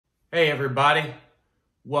Hey everybody,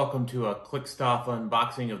 welcome to a Clickstop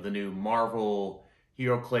unboxing of the new Marvel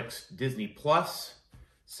Heroclix Disney Plus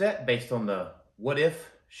set based on the What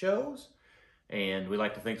If shows. And we'd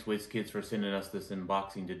like to thank WizKids for sending us this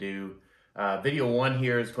unboxing to do. Video one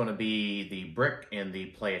here is going to be the brick and the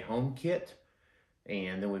play at home kit.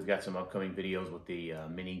 And then we've got some upcoming videos with the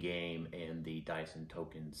mini game and the dice and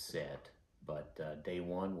token set. But day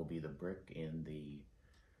one will be the brick and the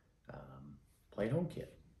play at home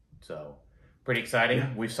kit. So, pretty exciting.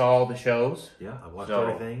 Yeah. We saw all the shows. Yeah, I watched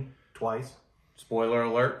everything twice. Spoiler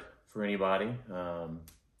alert for anybody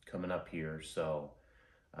coming up here. So,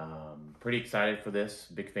 pretty excited for this.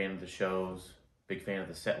 Big fan of the shows. Big fan of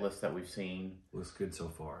the set list that we've seen. Looks good so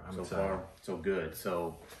far. I'm excited. So far, so good.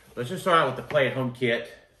 So, let's just start out with the play-at-home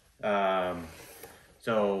kit.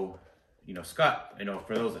 So, you know, Scott,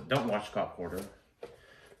 for those that don't watch Scott Porter,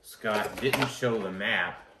 Scott didn't show the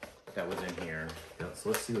map that was in here. Yeah,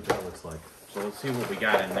 so let's see what that looks like. So let's see what we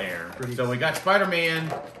got in there. So we got Spider-Man,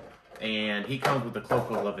 and he comes with the Cloak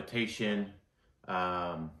of Levitation.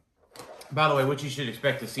 By the way, what you should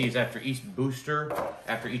expect to see is after each booster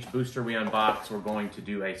we unbox, we're going to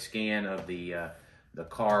do a scan of the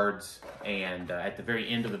cards, and at the very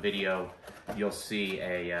end of the video, you'll see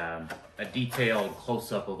a detailed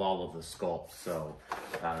close-up of all of the sculpts. So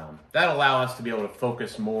that'll allow us to be able to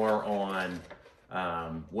focus more on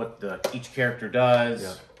what each character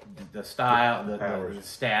does, the style, the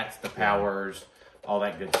stats, the powers, all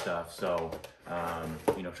that good stuff. So,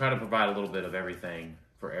 try to provide a little bit of everything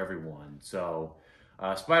for everyone. So,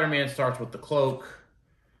 Spider-Man starts with the Cloak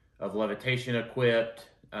of Levitation equipped.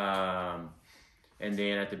 And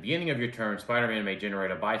then at the beginning of your turn, Spider-Man may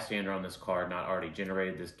generate a bystander on this card not already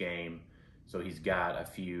generated this game. So he's got a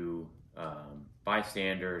few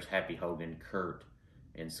bystanders, Happy Hogan, Kurt,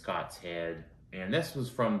 and Scott's Head. And this was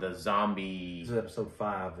from the zombie... This is episode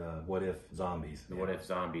 5, What If Zombies. The What If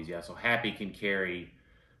Zombies, yeah. So Happy can carry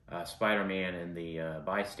Spider-Man and the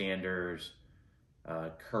bystanders.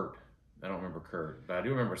 Kurt, I don't remember Kurt, but I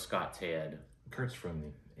do remember Scott's Head. Kurt's from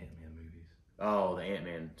the Ant-Man movies. Oh, the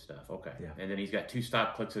Ant-Man stuff, okay. Yeah. And then he's got 2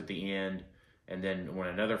 stop clicks at the end. And then when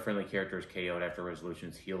another friendly character is KO'd after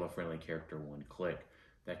resolutions, heal a friendly character 1 click.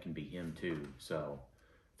 That can be him too. So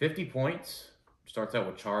 50 points. Starts out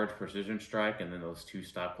with Charge, Precision Strike, and then those 2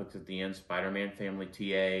 stop clicks at the end. Spider-Man Family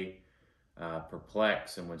TA,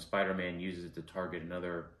 Perplex, and when Spider-Man uses it to target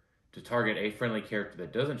a friendly character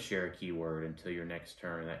that doesn't share a keyword until your next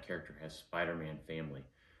turn, that character has Spider-Man Family.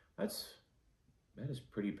 That is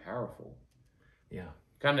pretty powerful. Yeah.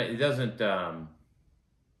 It doesn't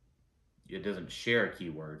share a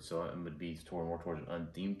keyword, so it would be more towards an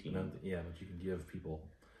unthemed team. Yeah, but you can give people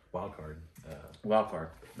wildcard. Wildcard.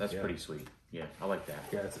 That's pretty sweet. Yeah, I like that.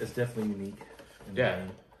 Yeah, it's definitely unique.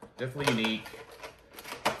 Definitely unique.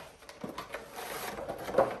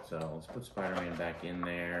 So let's put Spider-Man back in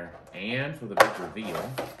there. And for the big reveal,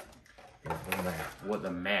 what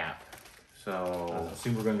the map. So I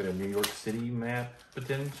assume we're going to get a New York City map,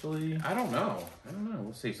 potentially? I don't know.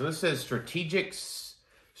 We'll see. So this says Strategic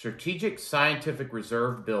Scientific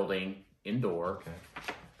Reserve Building, indoor. Okay.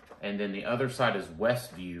 And then the other side is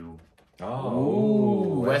Westview.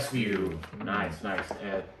 Oh, Westview. Nice.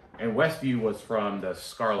 And Westview was from the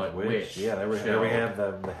Scarlet Witch. Yeah, there we have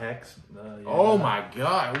the Hex. Oh my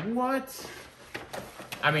God, what?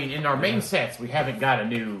 I mean, in our main sets, we haven't got a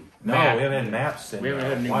new map. No, we haven't had maps in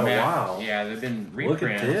quite a while. Yeah, they've been reprints.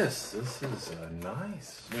 Look at this. This is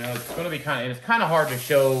nice. Well, it's going to be it's kind of hard to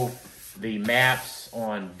show the maps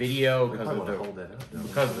on video because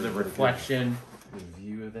of the reflection. Good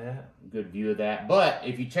view of that. But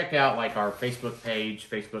if you check out our Facebook page,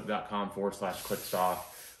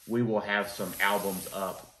 facebook.com/Clickstop, we will have some albums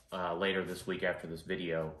up later this week after this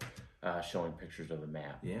video showing pictures of the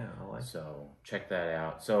map. Yeah, I like So check that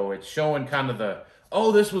out. So it's showing kind of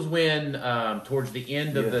this was when towards the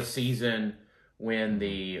end of the season when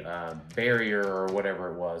the barrier or whatever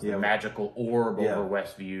it was, the magical orb over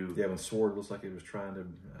Westview. Yeah, when Sword looks like it was trying to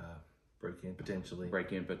break in potentially.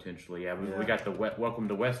 Yeah, we got the Welcome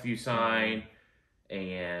to Westview sign,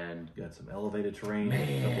 and got some elevated terrain,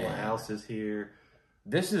 a couple of houses here.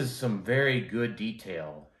 This is some very good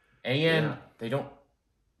detail, and they don't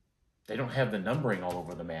have the numbring all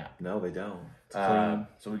over the map. No, they don't.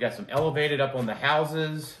 So we got some elevated up on the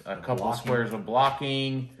houses, a couple squares of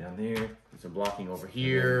blocking down there, some blocking over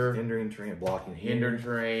here, hindering terrain, blocking here, hindering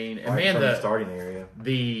terrain, and right from the starting area.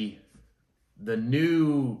 The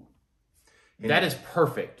new. That is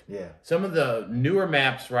perfect. Yeah. Some of the newer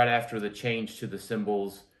maps right after the change to the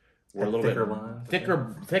symbols were a little bit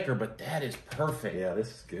thicker, but that is perfect. Yeah,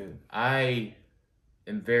 this is good. I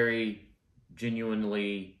am very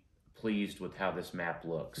genuinely pleased with how this map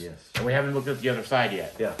looks. Yes. And we haven't looked at the other side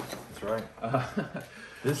yet. Yeah, that's right.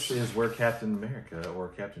 This is where Captain America, or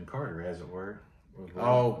Captain Carter, as it were.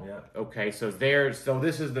 Oh, yeah. Okay. So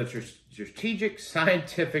this is the Strategic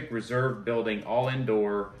Scientific Reserve Building, all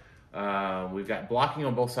indoor. We've got blocking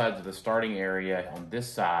on both sides of the starting area on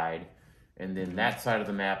this side, and then that side of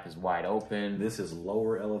the map is wide open. This is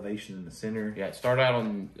lower elevation in the center. Yeah, start off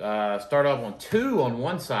on 2 on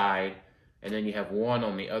one side, and then you have 1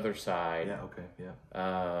 on the other side. Yeah. Okay.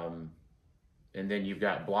 Yeah. And then you've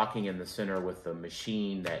got blocking in the center with the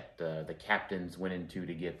machine that the captains went into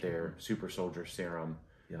to get their super soldier serum.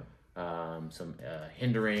 Yeah. Some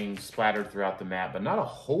hindering splattered throughout the map, but not a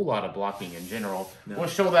whole lot of blocking in general. No. We'll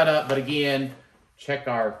show that up, but again, check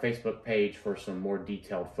our Facebook page for some more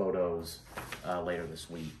detailed photos later this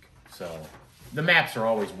week. So the maps are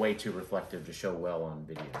always way too reflective to show well on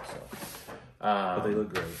video. So, but they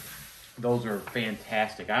look great. Those are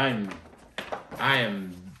fantastic. I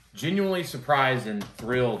am genuinely surprised and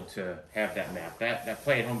thrilled to have that map. That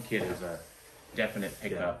play-at-home kit is a definite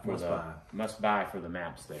pickup for the must-buy for the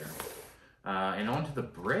maps there. And onto the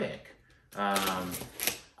brick. I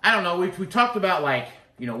don't know. We talked about, like,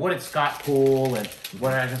 you know, what did Scott pull and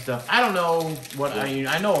what kind of stuff. I don't know what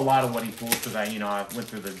I know a lot of what he pulled because I went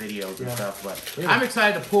through the videos and stuff. But I'm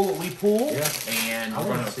excited to pull what we pull. Yeah. And I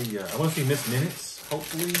want to see Miss Minutes,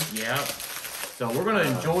 hopefully. Yeah. So we're gonna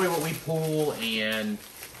enjoy what we pull and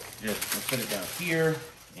just put it down here,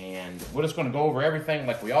 and we're just gonna go over everything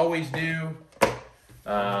like we always do.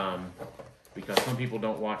 Because some people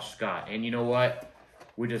don't watch Scott, and you know what?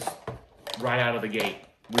 We just right out of the gate.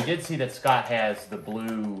 We did see that Scott has the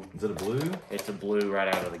blue. Is it a blue? It's a blue right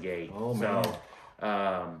out of the gate. Oh man.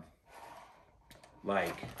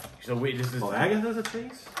 So this is. Oh, Agatha's a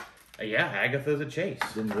chase. Yeah, Agatha's a chase.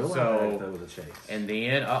 Didn't realize Agatha was a chase. And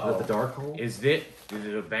then, the Dark Hold? Is it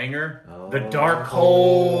a banger? Oh, the Dark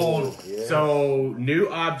Hold. Yes. So, new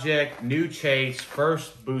object, new chase,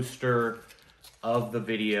 first booster of the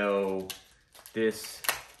video. This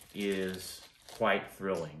is quite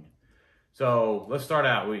thrilling. So, let's start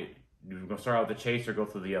out. We're going to start out with the chase or go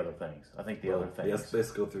through the other things? I think the other things.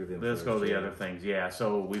 Let's go through them. Let's go to the other things, yeah.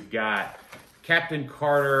 So, we've got Captain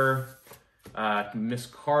Carter. Miss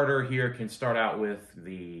Carter here can start out with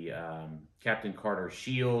the Captain Carter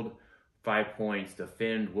shield, 5 points,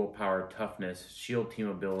 defend, willpower, toughness, shield team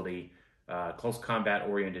ability, close combat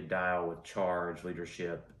oriented dial with charge,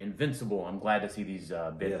 leadership, invincible. I'm glad to see these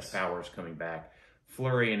big powers coming back.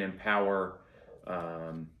 Flurry and empower,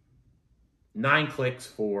 9 clicks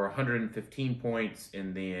for 115 points,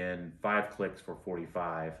 and then 5 clicks for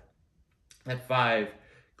 45. At 5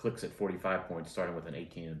 clicks at 45 points, starting with an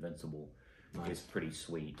 18 invincible. Nice. Is pretty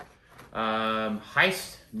sweet.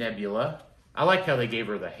 Heist Nebula. I like how they gave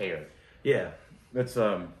her the hair. Yeah. That's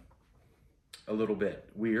a little bit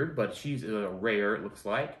weird, but she's rare, it looks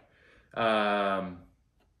like. All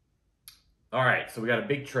right, so we got a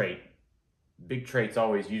big trait. Big traits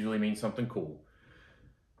always usually mean something cool.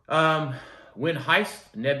 When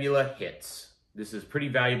Heist Nebula hits, this is pretty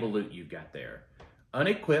valuable loot you've got there.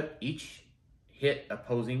 Unequip each hit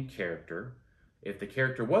opposing character. If the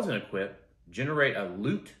character wasn't equipped, generate a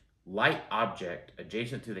loot light object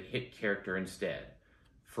adjacent to the hit character instead.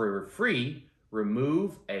 For free,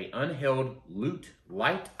 remove a unheld loot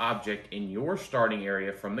light object in your starting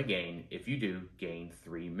area from the game. If you do, gain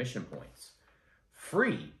 3 mission points.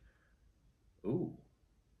 Free. Ooh.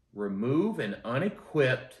 Remove an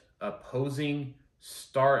unequipped opposing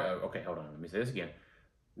okay, hold on. Let me say this again.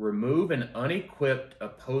 Remove an unequipped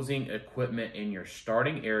opposing equipment in your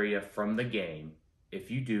starting area from the game. If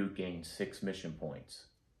you do, gain 6 mission points.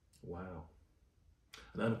 Wow.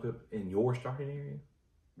 An unequipped in your starting area?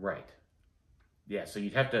 Right. Yeah, so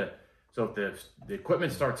you'd have to, so if the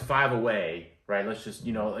equipment starts 5 away, right, let's just,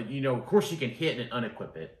 of course you can hit and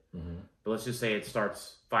unequip it, but let's just say it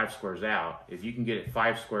starts 5 squares out. If you can get it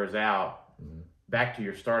 5 squares out, back to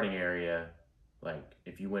your starting area, like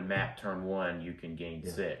if you win map turn 1, you can gain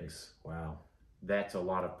 6. Wow. That's a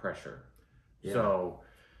lot of pressure. Yeah. So,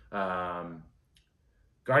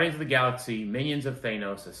 Guardians of the Galaxy, Minions of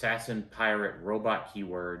Thanos, Assassin, Pirate, Robot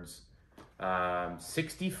keywords,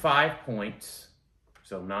 65 points,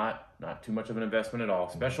 so not too much of an investment at all.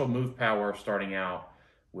 Special move power starting out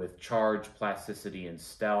with charge, plasticity, and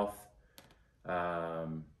stealth.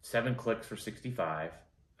 7 clicks for 65.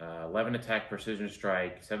 11 attack, precision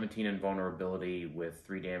strike, 17 invulnerability with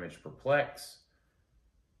 3 damage per plex.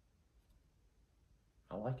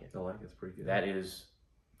 I like it. I like it. It's pretty good.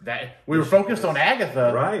 That we were focused on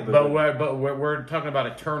Agatha, right? But we're talking about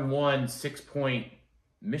a turn 1 6-point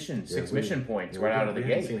six mission points right out of the gate.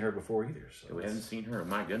 We haven't seen her before either. So we haven't seen her.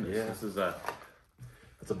 My goodness, this is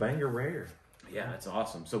it's a banger rare. Yeah, it's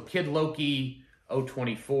awesome. So Kid Loki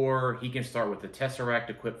 024, he can start with the Tesseract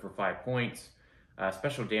equipped for 5 points.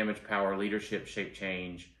 Special damage, power, leadership, shape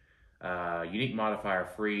change. Unique modifier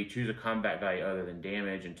free. Choose a combat value other than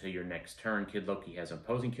damage until your next turn. Kid Loki has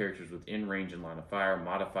opposing characters within range and line of fire.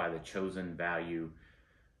 Modify the chosen value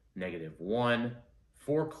 -1.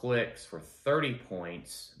 4 clicks for 30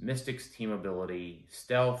 points. Mystic's team ability,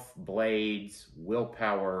 stealth, blades,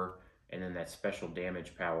 willpower, and then that special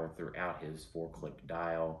damage power throughout his 4-click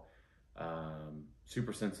dial.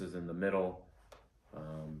 Super senses in the middle.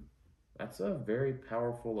 That's a very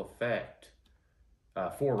powerful effect.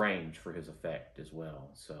 4 range for his effect as well.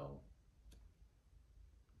 So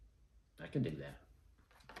I can do that.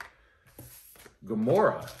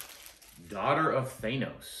 Gamora, daughter of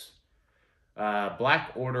Thanos.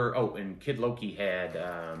 Black Order, and Kid Loki had,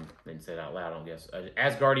 didn't say it out loud, I guess,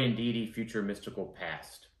 Asgardian deity, future, mystical,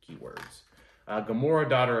 past, keywords. Gamora,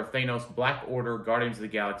 daughter of Thanos, Black Order, Guardians of the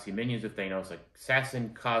Galaxy, minions of Thanos,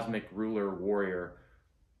 assassin, cosmic, ruler, warrior.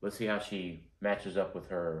 Let's see how she matches up with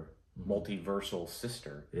her multiversal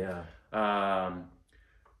sister. Yeah.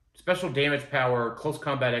 Special damage power, close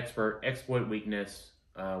combat expert, exploit weakness.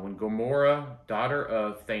 When Gamora, daughter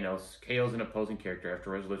of Thanos, KOs an opposing character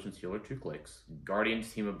after resolution seal or 2 clicks.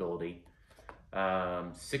 Guardian's team ability.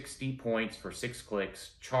 60 points for 6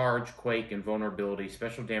 clicks. Charge, quake, and vulnerability.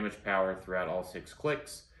 Special damage power throughout all 6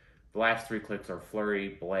 clicks. The last 3 clicks are flurry,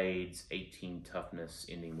 blades, 18 toughness,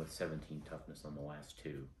 ending with 17 toughness on the last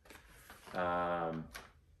 2.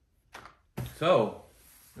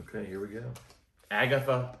 Okay, here we go.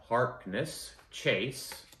 Agatha Harkness,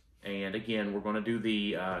 Chase. And again, we're going to do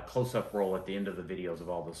the close-up roll at the end of the videos of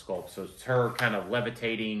all the sculpts. So it's her kind of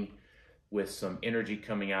levitating with some energy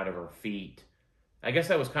coming out of her feet. I guess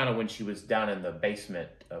that was kind of when she was down in the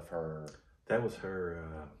basement of her... That was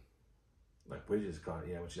her, like, Witch's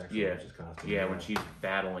costume. Yeah, when she's actually Witch's costume. Yeah, when she's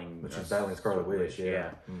battling... When she's battling Scarlet Witch,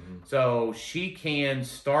 yeah. So she can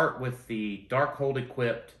start with the Darkhold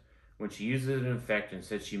equipped when she uses an effect and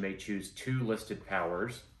says she may choose 2 listed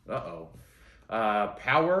powers.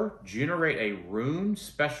 Power, generate a rune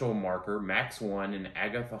special marker, max 1 in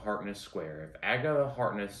Agatha Harkness square. If Agatha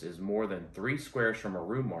Harkness is more than 3 squares from a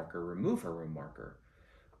rune marker, remove her rune marker.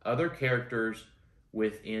 Other characters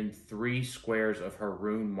within 3 squares of her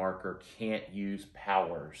rune marker can't use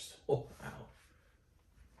powers. Oh,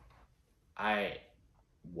 wow.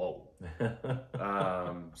 Whoa.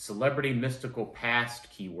 Celebrity mystical past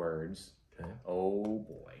keywords. Okay. Oh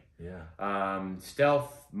boy. Yeah.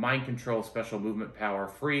 Stealth, mind control, special movement power,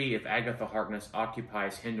 free. If Agatha Harkness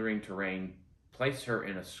occupies hindering terrain, place her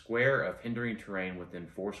in a square of hindering terrain within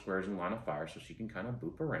 4 squares in line of fire, so she can kind of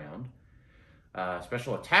boop around.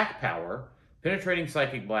 Special attack power, penetrating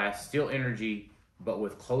psychic blast, steal energy, but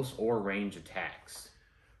with close or range attacks.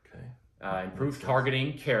 Okay. Improved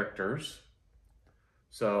targeting characters.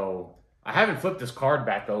 So I haven't flipped this card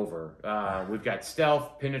back over. We've got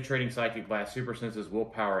stealth, penetrating psychic blast, super senses,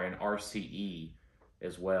 willpower, and RCE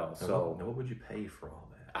as well. So what would you pay for all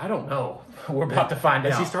that? I don't know. We're about to find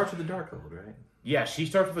out. She starts with the Darkhold, right? Yeah, she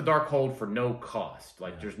starts with the Darkhold for no cost.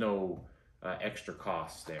 Like there's no extra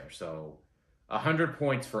costs there. So 100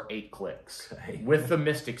 points for 8 clicks with the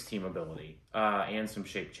Mystic's team ability and some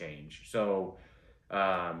shape change. So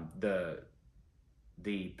the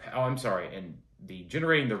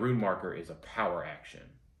generating the rune marker is a power action.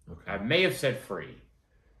 Okay. I may have said free,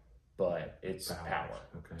 but it's power.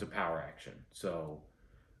 Okay. It's a power action. So,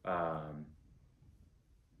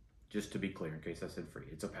 just to be clear, in case I said free,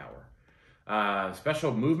 it's a power.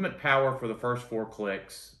 Special movement power for the first 4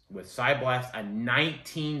 clicks with Side Blast, a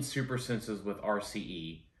 19 super senses with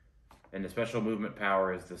RCE. And the special movement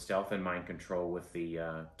power is the stealth and mind control with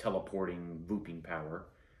the teleporting looping power.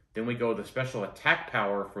 Then we go the special attack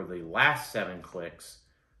power for the last 7 clicks,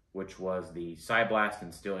 which was the Psy Blast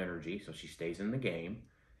and Steal Energy, so she stays in the game.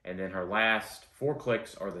 And then her last 4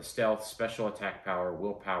 clicks are the stealth, special attack power,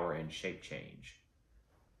 willpower, and shape change.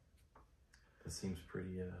 That seems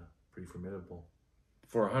pretty formidable.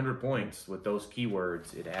 For 100 points with those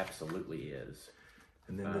keywords, it absolutely is.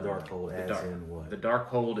 And then the Darkhold adds in what? The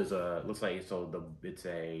Darkhold is it's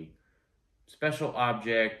a special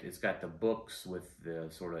object. It's got the books with the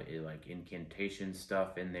sort of like incantation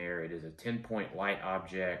stuff in there. It is a 10-point light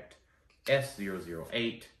object,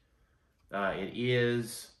 S008. It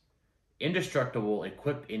is indestructible,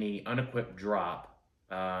 equip any unequipped drop,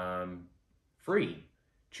 free.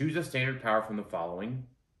 Choose a standard power from the following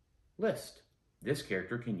list. This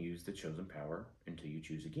character can use the chosen power until you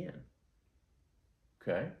choose again.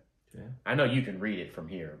 Okay. Yeah. I know you can read it from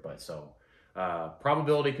here, but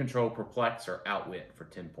probability control, perplex, or outwit for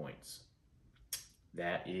 10 points.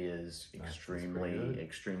 That is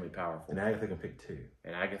extremely powerful. And Agatha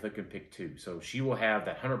can pick 2. So she will have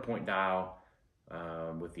that 100-point dial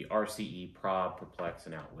with the RCE, prob, perplex,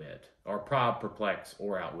 and outwit. Or prob, perplex,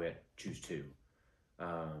 or outwit. Choose 2.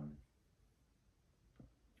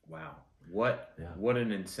 Wow. What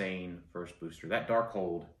an insane first booster. That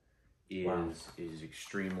Darkhold is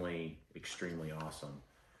extremely awesome.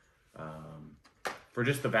 For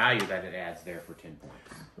just the value that it adds there for 10 points.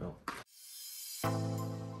 Well,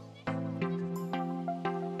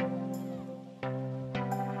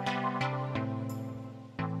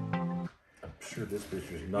 I'm sure this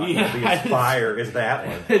booster's not going to be as fire as that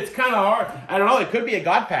one. It's kind of hard. I don't know. It could be a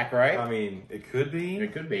God Pack, right? I mean, it could be.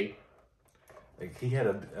 It could be. Like, he had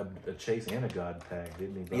a Chase and a God Pack,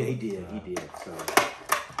 didn't he? Yeah, he did. He did. So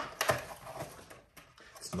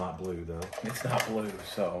it's not blue, though. It's not blue,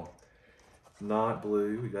 so. Not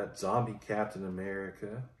blue. We got Zombie Captain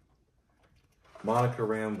America, Monica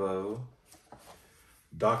Rambeau,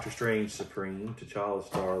 Doctor Strange Supreme, T'Challa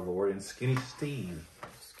Star-Lord, and Skinny Steve.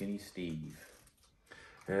 Skinny Steve.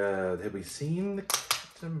 Have we seen the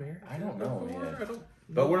Captain America? I don't know yet.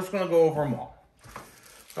 But we're just going to go over them all.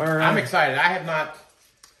 All right. I'm excited. I have not...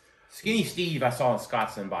 Skinny Steve I saw in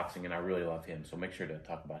Scott's unboxing, and I really love him, so make sure to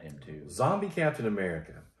talk about him, too. Zombie Captain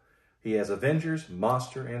America. He has Avengers,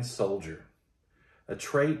 Monster, and Soldier. A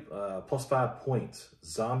trait, +5 points.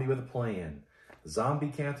 Zombie with a plan.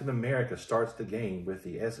 Zombie Captain America starts the game with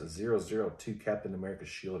the S002 Captain America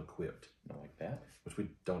shield equipped. I like that. Which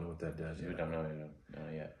we don't know what that does yet. We don't know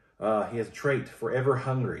yet. He has a trait, Forever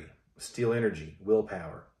Hungry. Steal energy,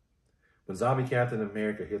 willpower. When Zombie Captain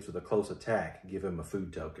America hits with a close attack, give him a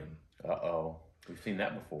food token. Uh-oh. We've seen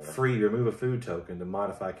that before. Free, remove a food token to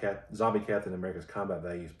modify Zombie Captain America's combat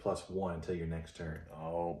values +1 until your next turn.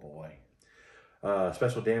 Oh, boy.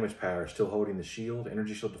 Special damage power, still holding the shield,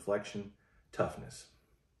 energy shield deflection, toughness.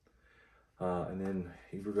 And then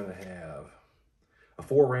we're going to have a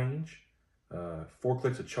 4 range, 4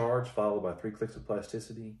 clicks of charge, followed by 3 clicks of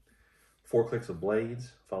plasticity, 4 clicks of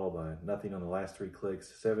blades, followed by nothing on the last 3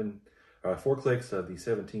 clicks, 4 clicks of the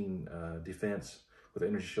 17 defense with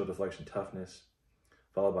energy shield deflection toughness,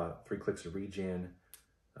 followed by 3 clicks of regen,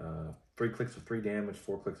 3 clicks of 3 damage,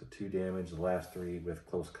 4 clicks of 2 damage, the last 3 with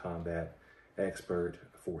close combat, expert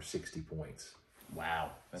for 60 points.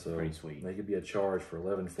 Wow, that's pretty sweet. They could be a charge for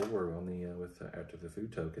 11-4 on the after the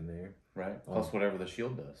food token there. Right. Plus whatever the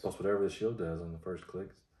shield does. Plus whatever the shield does on the first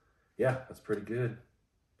clicks. Yeah, that's pretty good.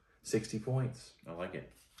 60 points. I like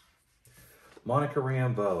it. Monica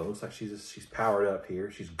Rambeau. It looks like she's powered up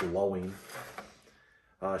here. She's glowing.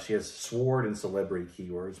 She has sword and celebrity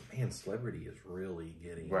keywords. Man, celebrity is really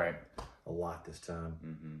getting a lot this time.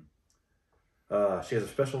 Mm-hmm. She has a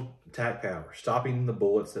special attack power, stopping the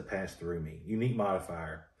bullets that pass through me. Unique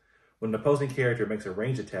modifier. When an opposing character makes a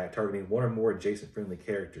ranged attack targeting 1 or more adjacent friendly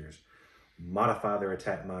characters, modify their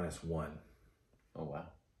attack -1. Oh, wow.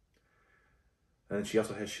 And then she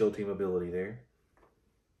also has shield team ability there.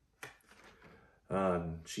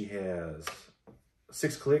 She has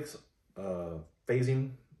 6 clicks,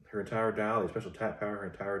 phasing her entire dial, a special attack power, her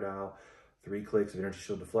entire dial, 3 clicks of energy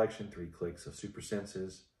shield deflection, 3 clicks of super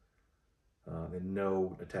senses, and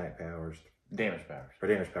no attack powers. Damage powers. Or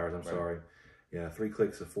damage powers, I'm sorry. Yeah, 3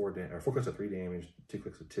 clicks of 4 clicks of 3 damage, 2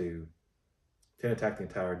 clicks of 2, 10 attack the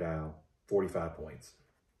entire dial, 45 points.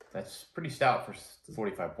 That's pretty stout for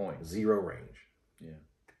 45 points. 0 range. Yeah.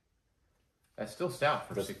 That's still stout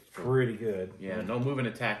for That's 6. pretty good. Yeah, no moving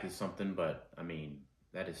attack is something, but I mean,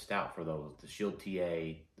 that is stout for those. The shield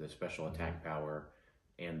TA, the special attack power,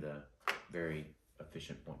 and the very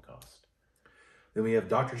efficient point cost. Then we have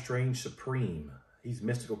Doctor Strange Supreme. He's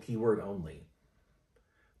mystical keyword only.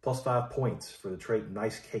 +5 points for the trait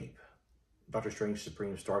Nice Cape. Doctor Strange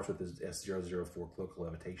Supreme starts with his S004 Cloak of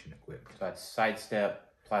Levitation equipped. So that's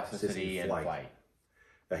sidestep, plasticity, and flight.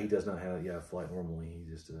 He does not have flight normally. He's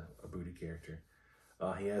just a booty character.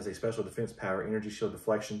 He has a special defense power, energy shield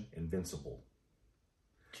deflection, invincible.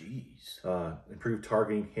 Jeez. Improved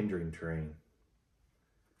targeting, hindering terrain.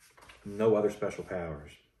 No other special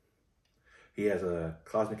powers. He has a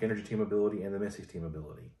cosmic energy team ability and the Mystics team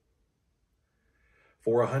ability.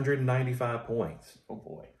 For 195 points. Oh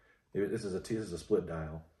boy. This is a split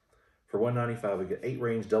dial. For 195, we get 8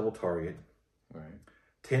 range double target. Right.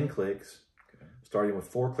 10 clicks. Starting with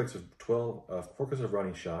 4 clicks of 4 clicks of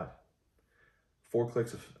running shot, 4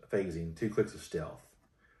 clicks of phasing, 2 clicks of stealth,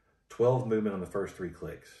 12 movement on the first 3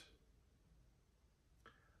 clicks,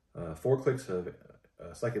 4 clicks of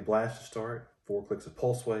psychic blast to start, 4 clicks of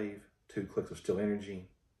pulse wave, 2 clicks of still energy,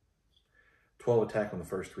 12 attack on the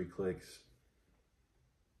first 3 clicks.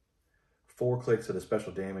 4 clicks of the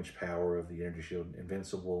special damage power of the energy shield,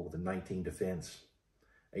 invincible with a 19 defense.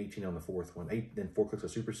 18 on the 4th one. Then 4 clicks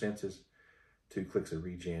of super senses. 2 clicks of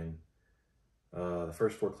regen. The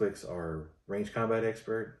first 4 clicks are range combat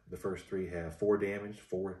expert. The first 3 have 4 damage,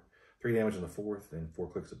 3 damage on the 4th, then 4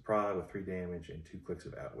 clicks of prod with 3 damage, and 2 clicks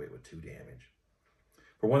of outwit with 2 damage.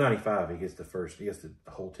 For 195, he gets the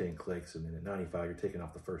whole 10 clicks, and then at 95, you're taking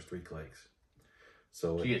off the first 3 clicks.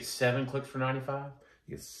 So you get 7 clicks for 95?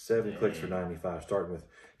 You get 7 clicks for 95, starting with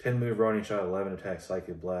 10 move running shot, 11 attack,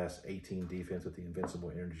 psychic blast, 18 defense with the invincible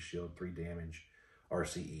energy shield, 3 damage,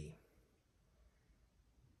 RCE.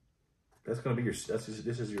 That's going to be this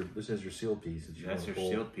is your sealed piece. That's your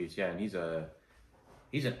sealed piece, yeah. And he's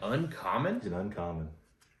an uncommon. He's an uncommon.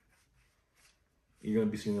 You're going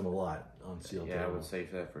to be seeing them a lot on sealed. Yeah, I would say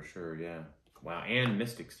that for sure. Yeah. Wow, and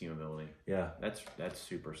Mystic's team ability. Yeah, that's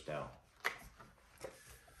super stout.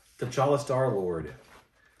 T'Challa Star-Lord,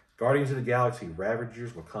 Guardians of the Galaxy,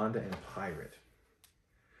 Ravagers, Wakanda, and Pirate.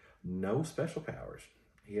 No special powers.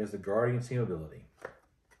 He has the Guardian team ability.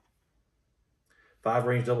 5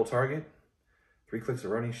 range double target, 3 clicks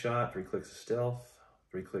of running shot, 3 clicks of stealth,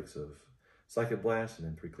 3 clicks of psychic blast, and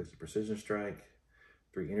then 3 clicks of precision strike,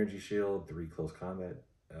 3 energy shield, 3 close combat,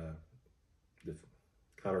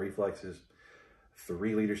 counter reflexes,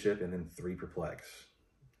 3 leadership, and then 3 perplex.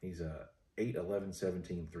 He's a 8, 11,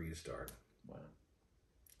 17, 3 to start. Wow.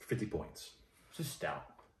 50 points. Just stout.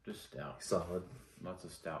 Just stout. Solid. Lots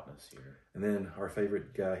of stoutness here. And then our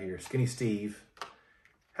favorite guy here, Skinny Steve.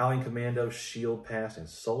 Howling Commando, Shield Pass, and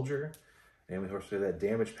Soldier. And we also say that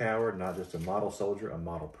damage power, not just a model soldier, a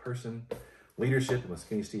model person. Leadership, and when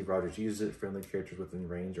Skinny Steve Rogers uses it, friendly characters within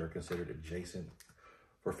range are considered adjacent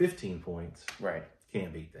for 15 points. Right.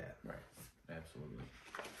 Can't beat that. Right. Absolutely.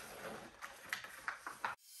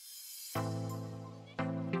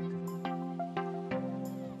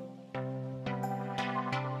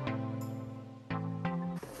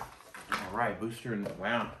 All right, booster, and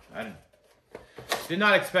wow, I did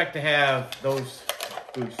not expect to have those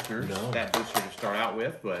boosters, that booster to start out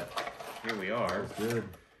with, but here we are. That's good.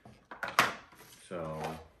 So,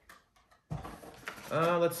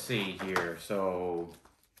 let's see here. So,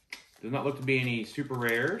 does not look to be any super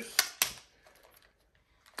rares.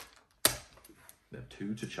 We have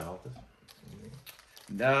 2 T'Challas.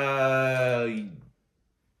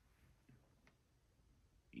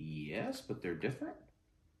 Yes, but they're different.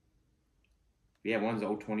 Yeah, one's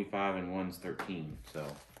 025 and one's 13. So,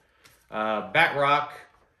 Batrock,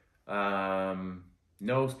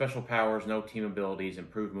 no special powers, no team abilities,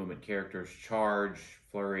 improved movement characters, charge,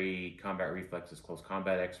 flurry, combat reflexes, close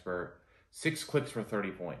combat expert. 6 clicks for 30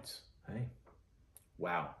 points. Hey.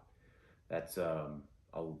 Wow. That's, I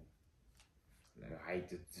hate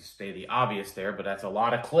to say the obvious there, but that's a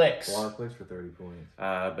lot of clicks. A lot of clicks for 30 points.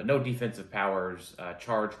 But no defensive powers.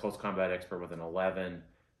 Charge, close combat expert with an 11.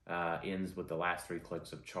 Ends with the last 3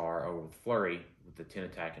 clicks of char over with flurry with the 10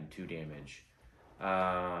 attack and 2 damage.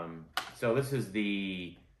 So this is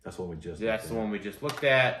that's the one we just looked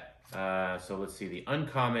at. So let's see, the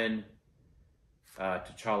uncommon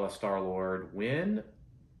T'Challa Star-Lord. When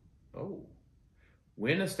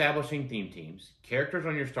establishing theme teams, characters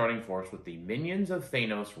on your starting force with the Minions of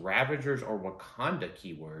Thanos, Ravagers, or Wakanda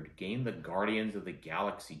keyword gain the Guardians of the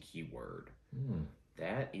Galaxy keyword.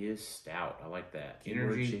 That is stout. I like that.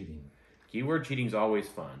 Keyword cheating is always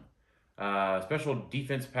fun. Special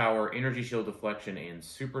defense power, energy shield deflection, and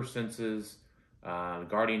super senses.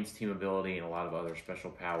 Guardians team ability, and a lot of other special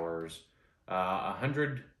powers.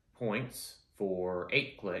 100 points for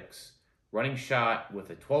 8 clicks. Running shot with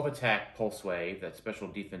a 12 attack pulse wave, that's special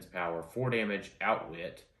defense power, 4 damage,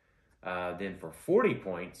 outwit. Then for 40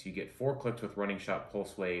 points, you get 4 clicks with running shot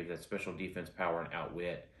pulse wave, that's special defense power and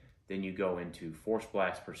outwit. Then you go into force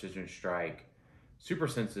blast, precision strike, super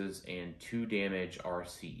senses, and 2 damage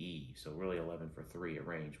RCE. So really 11 for 3 at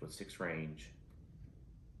range with 6 range.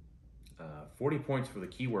 40 points for the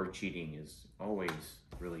keyword cheating is always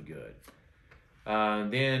really good.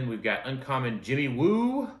 Then we've got uncommon Jimmy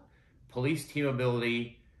Woo. Police team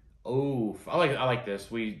ability. Oh, I like this.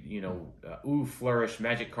 Flourish,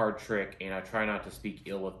 magic card trick, and I try not to speak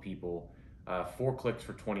ill of people. 4 clicks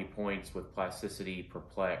for 20 points with plasticity,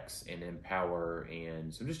 perplex, and empower,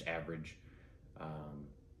 and some just average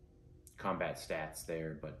combat stats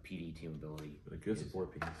there, but PD team ability. But a good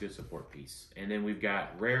support piece. Good support piece. And then we've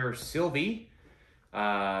got rare Sylvie.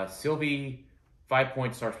 Sylvie, 5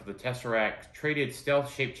 points, starts with the Tesseract. Traded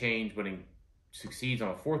stealth shape change when it succeeds on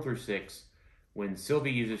a 4 through 6. When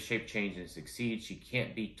Sylvie uses shape change and succeeds, she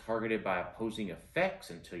can't be targeted by opposing effects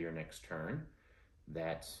until your next turn.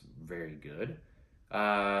 That's very good.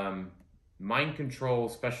 Mind control,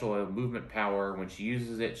 special movement power. When she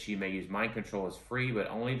uses it, she may use mind control as free, but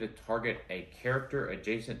only to target a character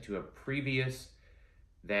adjacent to a previous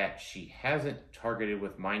that she hasn't targeted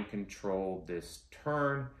with mind control this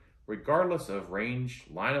turn, regardless of range,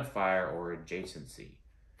 line of fire, or adjacency.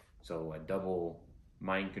 So a double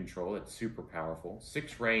mind control, it's super powerful.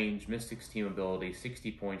 6 range, Mystic's team ability,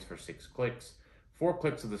 60 points for 6 clicks. 4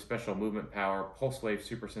 clicks of the special movement power, Pulse Wave,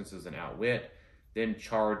 Super Senses, and Outwit. Then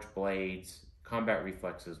Charge Blades, Combat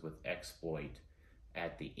Reflexes with Exploit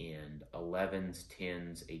at the end. 11s,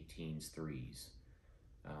 10s, 18s, 3s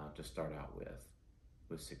to start out with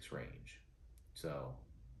 6 range. So,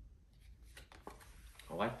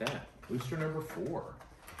 I like that. Booster number 4.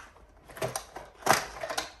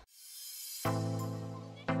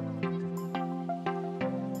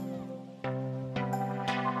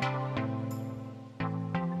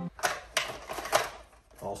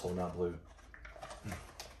 Also not blue.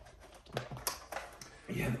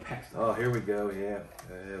 Yeah, the pack's Oh, here we go. Yeah,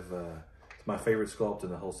 I have it's my favorite sculpt in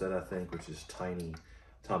the whole set, I think, which is Tiny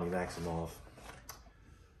Tommy Maximoff.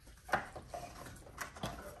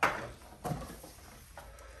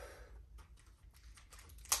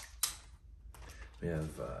 We have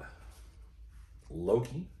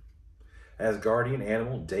Loki, Asgardian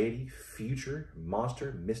animal, deity, future,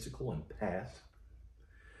 monster, mystical, and past.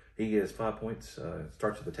 He gets 5 points,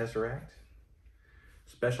 starts with the Tesseract.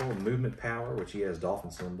 Special movement power, which he has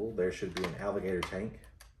dolphin symbol. There should be an alligator tank.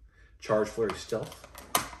 Charge flurry stealth.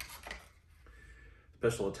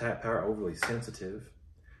 Special attack power, overly sensitive.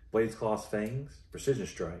 Blades, claws, fangs, precision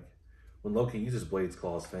strike. When Loki uses Blades,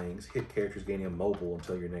 claws, fangs, hit characters gain immobile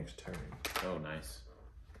until your next turn. Oh, nice.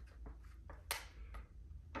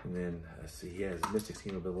 And then, let's see, he has Mystic's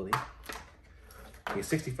team ability. He has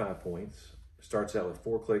 65 points. Starts out with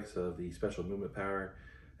 4 clicks of the special movement power,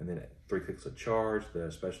 and then 3 clicks of charge.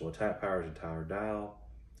 The special attack power is entire dial.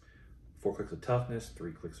 4 clicks of toughness,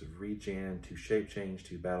 3 clicks of regen, 2 shape change,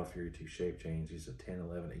 2 battle fury, 2 shape change. He's a 10,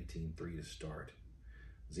 11, 18, 3 to start.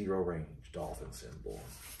 0 range, dolphin symbol,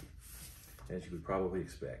 as you would probably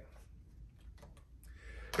expect.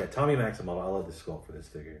 Yeah, Tommy Maximoff, I love the sculpt for this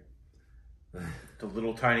figure. The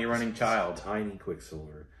little tiny running child. Tiny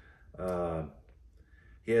Quicksilver.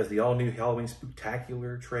 He has the all-new Halloween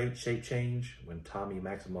Spooktacular trait, Shape Change. When Tommy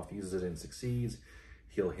Maximoff uses it and succeeds,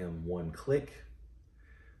 heal him 1 click.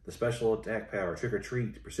 The special attack power, Trick or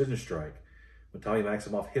Treat, Precision Strike. When Tommy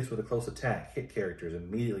Maximoff hits with a close attack, hit characters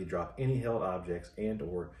immediately drop any held objects and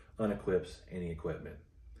or unequips any equipment.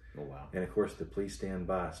 Oh, wow. And of course, the Please Stand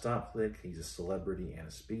By Stop click. He's a celebrity and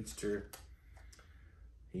a speedster.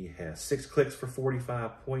 He has 6 clicks for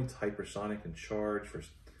 45 points, Hypersonic and Charge for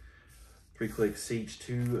 3 clicks each,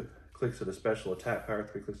 2 clicks of the special attack power,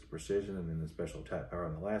 3 clicks of precision, and then the special attack power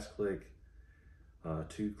on the last click.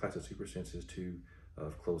 2 clicks of super senses, 2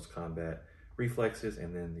 of close combat reflexes,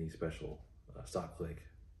 and then the special stop click.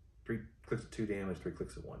 3 clicks of 2 damage, 3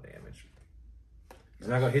 clicks of 1 damage. He's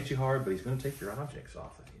not going to hit you hard, but he's going to take your objects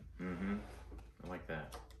off of you. Mm-hmm. I like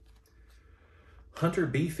that. Hunter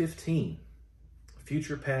B-15,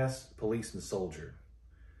 Future Past Police and Soldier.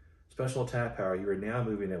 Special attack power, you are now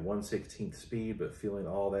moving at 1/16th speed, but feeling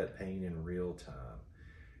all that pain in real time.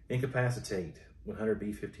 Incapacitate, when Hunter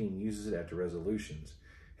B-15 uses it after resolutions,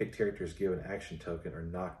 hit characters give an action token or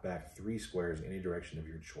knock back 3 squares in any direction of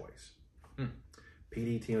your choice.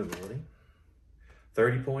 PD team ability,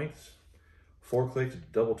 30 points, 4 clicks,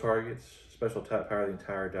 double targets, special attack power, the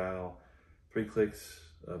entire dial, 3 clicks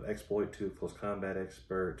of exploit, 2 close combat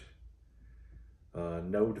expert,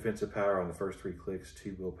 no defensive power on the first 3 clicks,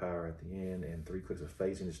 2 willpower at the end, and 3 clicks of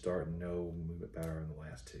phasing to start, and no movement power on the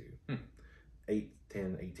last 2. 8,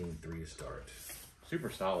 10, 18, 3 to start. Super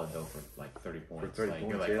solid though for like 30 points. For 30 like,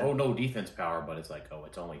 points, you're like, yeah. oh, no defense power, but it's like, oh,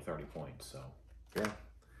 it's only 30 points. So Yeah.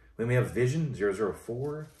 Then we have Vision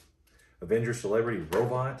 004, Avenger Celebrity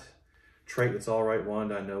Robot, trait It's Alright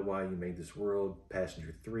Wanda, I know why you made this world,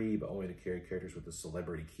 Passenger 3, but only to carry characters with the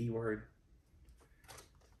celebrity keyword.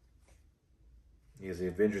 He has the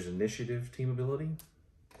Avengers Initiative team ability.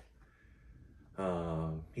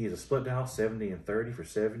 He has a split dial, 70 and 30 for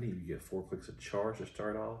 70. You get 4 clicks of charge to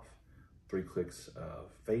start off, 3 clicks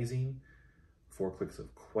of phasing, 4 clicks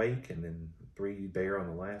of quake, and then 3 bear on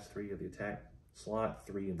the last 3 of the attack slot,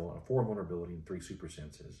 4 vulnerability, and 3 super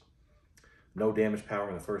senses. No damage power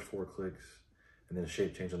in the first 4 clicks, and then a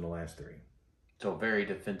shape change on the last 3. So very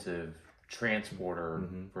defensive transporter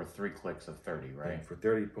for 3 clicks of 30, right? And for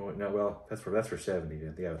 30 points, no, well, that's for 70.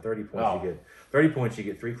 Yeah, 30 points you get 30 points. You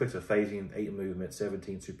get 3 clicks of phasing, 8 movement,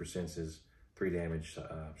 17 super senses, 3 damage,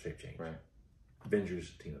 shape change. Right.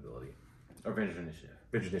 Avengers team ability. Or Avengers Initiative.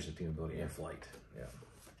 Avengers Initiative team ability and flight. Yeah. And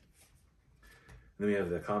then we have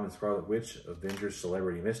the common Scarlet Witch, Avengers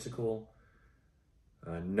Celebrity Mystical.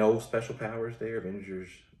 No special powers there. Avengers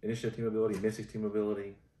Initiative team ability, Mystics team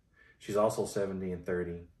ability. She's also 70 and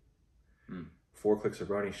 30. 4 clicks of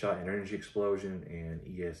running shot and energy explosion and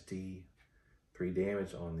ESD. 3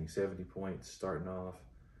 damage on the 70 points starting off.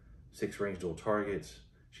 6 range dual targets.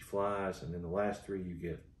 She flies, and then the last 3 you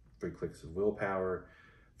get 3 clicks of willpower,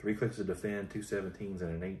 3 clicks of defend, 2 17s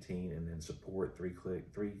and an 18, and then support 3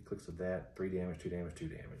 clicks of that, 3 damage, 2 damage, 2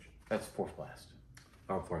 damage. That's Force Blast.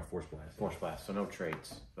 Oh, sorry, Force Blast. Force Blast, so no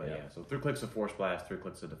traits. But yeah, so 3 clicks of Force Blast, 3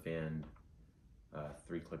 clicks of defend,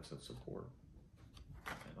 3 clicks of support.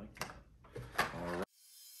 I like that. All right.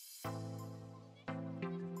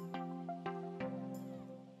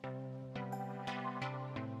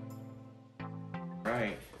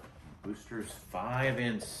 Right, boosters 5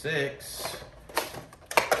 and 6.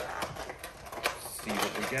 See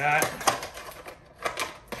what we got.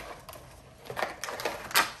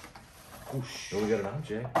 Whoosh. Oh, we got an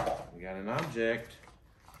object. We got an object.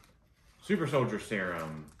 Super Soldier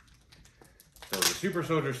Serum. So the Super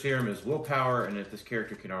Soldier Serum is willpower, and if this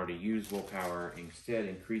character can already use willpower, instead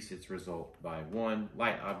increase its result by 1.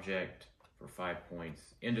 Light object for 5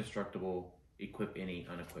 points. Indestructible. Equip any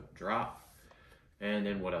unequipped drop. And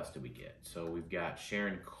then what else do we get? So we've got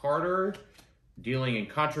Sharon Carter. Dealing in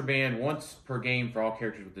contraband once per game for all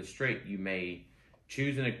characters with this trait. You may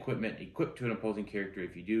choose an equipment equipped to an opposing character.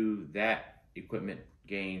 If you do, that equipment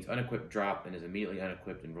gains unequipped drop and is immediately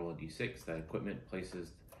unequipped and roll a d6. That equipment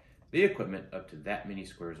places the equipment up to that many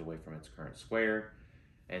squares away from its current square.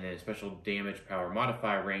 And then special damage power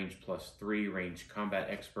modifier range +3, range combat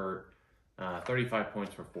expert, 35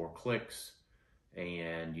 points for 4 clicks.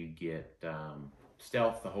 And you get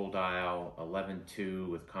stealth, the whole dial, 11-2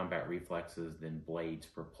 with combat reflexes, then blades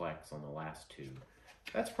perplex on the last 2.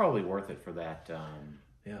 That's probably worth it for that.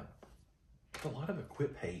 Yeah. There's a lot of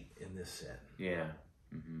equip hate in this set. Yeah.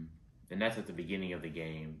 And that's at the beginning of the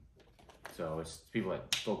game. So it's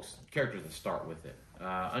characters that start with it.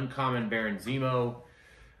 Uncommon Baron Zemo,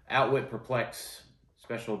 Outwit Perplex,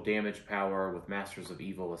 special damage power with Masters of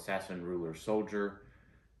Evil, Assassin, Ruler, Soldier.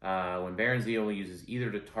 When Baron Zemo uses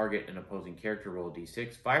either to target an opposing character, roll a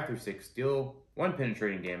d6, 5 through 6, deal 1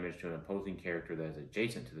 penetrating damage to an opposing character that is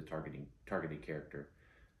adjacent to the targeted character.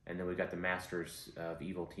 And then we've got the Masters of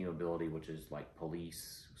Evil team ability, which is like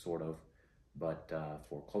police, sort of, but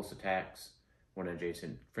for close attacks. When an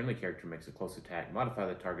adjacent friendly character makes a close attack, modify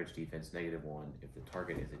the target's defense -1 if the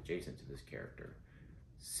target is adjacent to this character.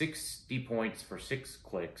 60 points for 6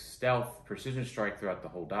 clicks, stealth, precision strike throughout the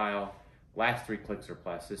whole dial. Last 3 clicks are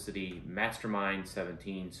plasticity, mastermind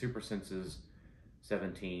 17, super senses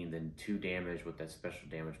 17, then 2 damage with that special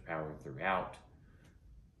damage power throughout.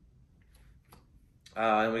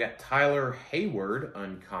 And we got Tyler Hayward,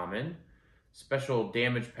 uncommon, special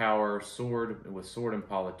damage power, sword with sword and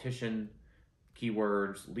politician.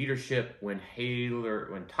 Keywords, leadership. When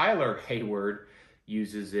Tyler Hayward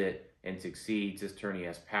uses it and succeeds, this turn he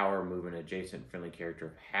has power, move an adjacent friendly character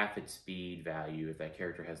of half its speed value. If that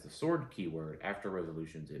character has the sword keyword, after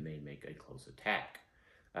resolutions, it may make a close attack.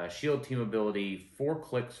 Shield team ability, 4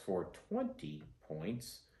 clicks for 20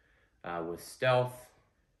 points with stealth,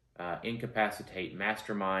 incapacitate,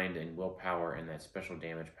 mastermind, and willpower, and that special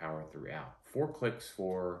damage power throughout. 4 clicks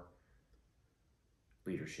for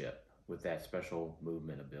leadership with that special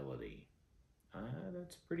movement ability.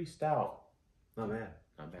 That's pretty stout. Not bad.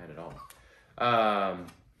 Not bad at all.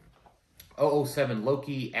 007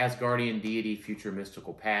 Loki, Asgardian deity, future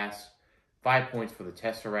mystical past. 5 points for the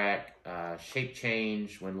Tesseract. Shape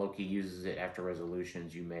change. When Loki uses it after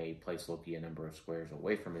resolutions, you may place Loki a number of squares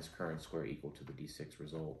away from his current square equal to the d6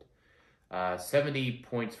 result. 70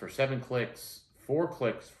 points for 7 clicks. 4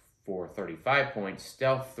 clicks for 35 points.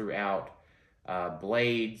 Stealth throughout.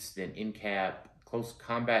 Blades, then incap. Close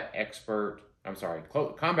combat expert.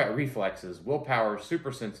 Combat reflexes, willpower,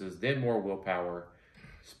 super senses, then more willpower.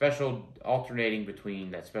 Special alternating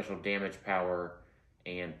between that special damage power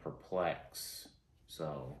and perplex.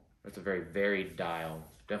 So that's a very varied dial.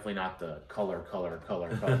 Definitely not the color.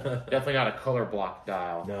 Definitely not a color block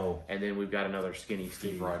dial. No. And then we've got another skinny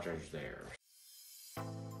Steve Rogers there.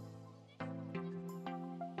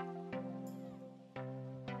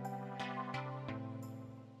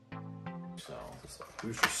 So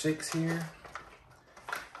booster 6 here.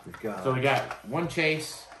 We got 1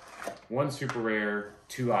 chase, 1 super rare,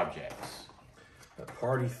 2 objects.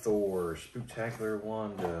 Party Thor, Spooktacular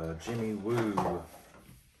Wanda, Jimmy Woo.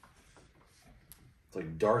 It's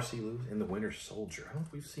like Darcy Lewis in the Winter Soldier. I don't know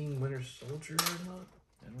if we've seen Winter Soldier or not.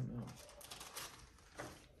 I don't know.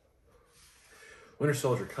 Winter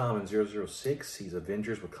Soldier Common 006. He's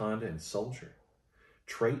Avengers, Wakanda, and Soldier.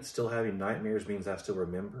 Trait, still having nightmares means I still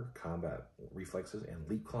remember. Combat reflexes and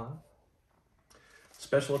leap climb.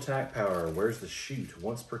 Special attack power, where's the shoot?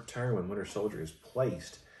 Once per turn when Winter Soldier is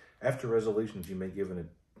placed. After resolutions, you may give an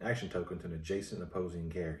action token to an adjacent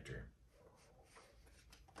opposing character.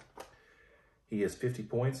 He has 50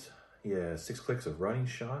 points. He has 6 clicks of running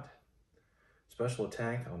shot. Special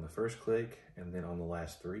attack on the first click and then on the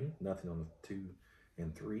last 3. Nothing on the 2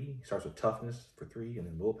 and 3. He starts with toughness for 3 and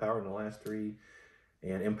then willpower on the last 3.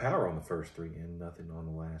 And empower on the first 3 and nothing on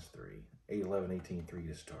the last 3. 8, 11, 18, 3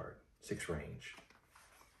 to start. 6 range.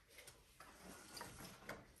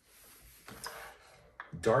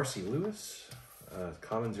 Darcy Lewis,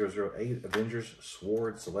 Common 008, Avengers,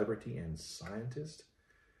 Sword, Celebrity, and Scientist.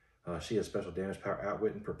 She has special damage power,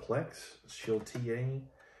 Outwit, and Perplex. Shield TA.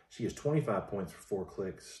 She has 25 points for 4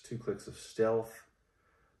 clicks, 2 clicks of stealth,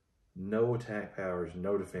 no attack powers,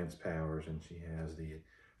 no defense powers, and she has the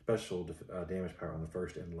special damage power on the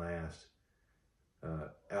first and last,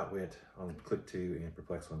 Outwit on click 2, and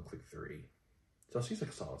Perplex on click 3. So she's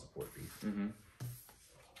a solid support piece. Mm-hmm.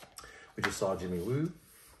 We just saw Jimmy Woo.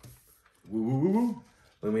 Woo, woo, woo, woo.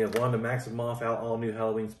 Then we have Wanda Maximoff out all new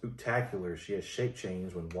Halloween Spooktacular. She has shape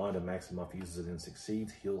change. When Wanda Maximoff uses it and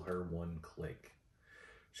succeeds, heal her 1 click.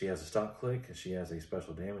 She has a stop click. She has a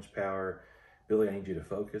special damage power. Billy, I need you to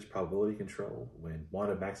focus. Probability control. When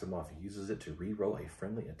Wanda Maximoff uses it to re-roll a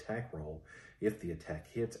friendly attack roll, if the attack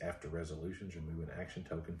hits after resolutions, remove an action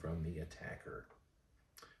token from the attacker.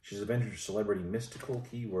 She's Avengers Celebrity Mystical.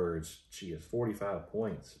 Keywords. She has 45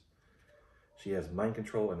 points. She has mind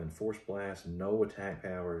control and then force blast, no attack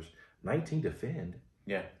powers, 19 defend.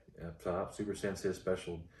 Yeah. Up top, super sensitive,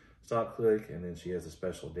 special stop click, and then she has a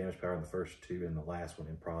special damage power in the first 2 and the last one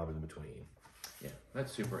improv in between. Yeah,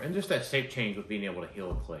 that's super. And just that shape change with being able to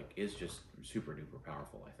heal a click is just super duper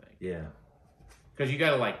powerful, I think. Yeah. Because you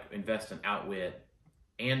got to like invest in Outwit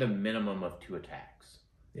and a minimum of 2 attacks.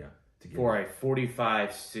 Yeah. For a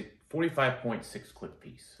 45.6 click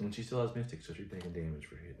piece. And she still has Mystic, so she's taking damage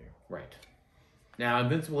for hitting her. Right. Now,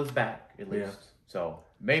 Invincible is back, at least. Yeah. So,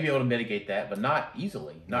 may be able to mitigate that, but not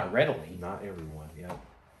easily, not readily. Not everyone, yeah.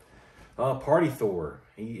 Party Thor.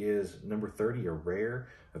 He is number 30, a rare.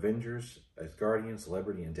 Avengers, as Guardian,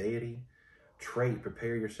 Celebrity, and Deity. Trait,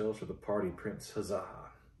 prepare yourselves for the party, Prince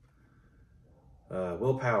Huzzah.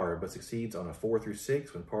 Willpower, but succeeds on a 4 through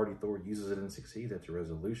 6. When Party Thor uses it and succeeds after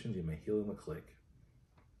resolutions, you may heal him a click.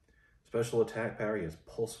 Special attack power, he has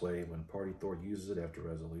Pulse Wave. When Party Thor uses it after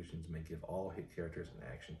resolutions, may give all hit characters an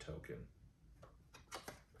action token.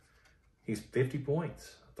 He's 50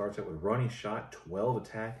 points. Starts out with running shot, 12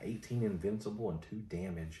 attack, 18 invincible, and 2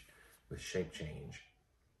 damage with shape change.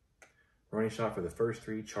 Running shot for the first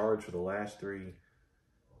 3, charge for the last 3,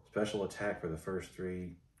 special attack for the first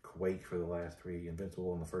 3, quake for the last 3,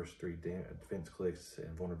 invincible on the first 3 defense clicks,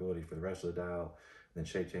 and vulnerability for the rest of the dial. Then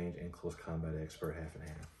shape change and close combat expert, half and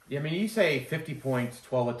half. Yeah, I mean, you say 50 points,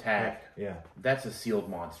 12 attack. Yeah. That's a sealed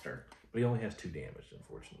monster. But he only has 2 damage,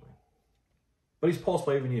 unfortunately. But he's pulse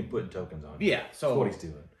waving you and putting tokens on. Yeah, so that's what he's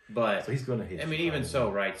doing. But so he's going to hit. I mean, even so,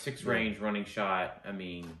 right? 6 range, running shot. I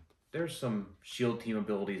mean, there's some shield team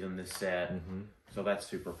abilities in this set, so that's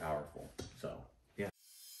super powerful. So yeah.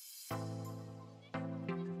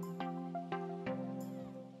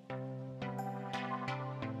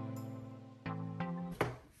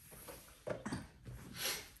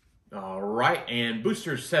 All right, and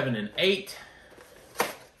boosters 7 and 8.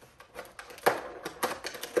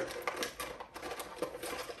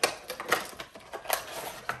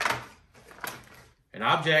 An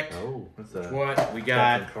object. Oh, that's a what we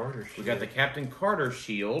got. Captain Carter shield. We got the Captain Carter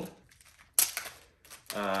shield.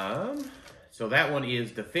 So that one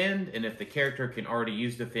is defend, and if the character can already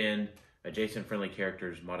use defend, adjacent friendly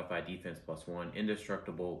characters modify defense +1,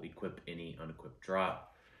 indestructible, equip any unequipped drop.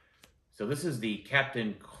 So this is the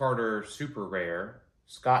Captain Carter super rare.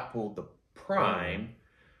 Scott pulled the prime.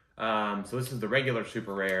 So this is the regular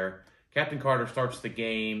super rare. Captain Carter starts the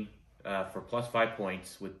game for +5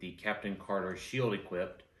 points with the Captain Carter shield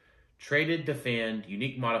equipped. Traded defend,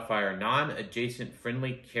 unique modifier, non-adjacent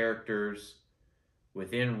friendly characters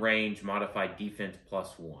within range modify defense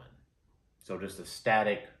 +1. So just a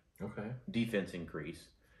static defense increase.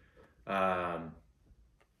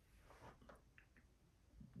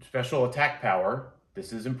 Special attack power.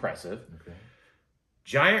 This is impressive. Okay.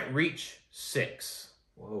 Giant reach 6.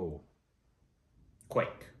 Whoa.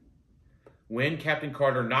 Quake. When Captain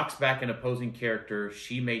Carter knocks back an opposing character,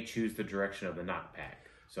 she may choose the direction of the knockback.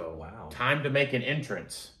 So wow. Time to make an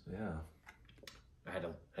entrance. Yeah. I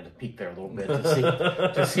had to peek there a little bit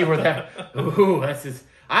to see where that. Ooh, that's just.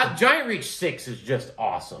 Giant Reach 6 is just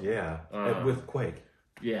awesome. Yeah, with Quake.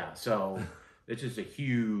 Yeah, so it's just a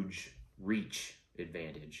huge reach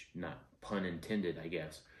advantage. Not pun intended, I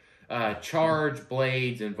guess. Charge,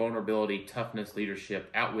 blades, invulnerability, toughness, leadership,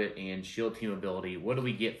 outwit, and shield team ability. What do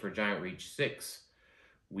we get for Giant Reach 6?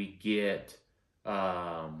 We get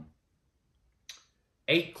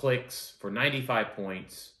 8 clicks for 95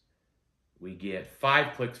 points. We get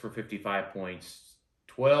 5 clicks for 55 points.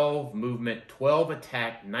 12 movement, 12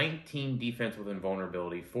 attack, 19 defense with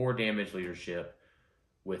invulnerability, 4 damage leadership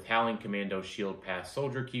with Howling Commando, Shield Pass,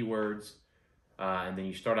 Soldier keywords. And then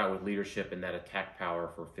you start out with leadership and that attack power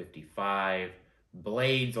for 55.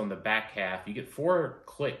 Blades on the back half. You get 4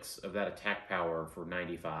 clicks of that attack power for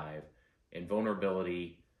 95.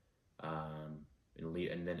 Invulnerability, and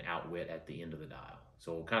then outwit at the end of the dial.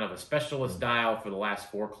 So kind of a specialist dial for the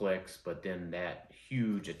last 4 clicks, but then that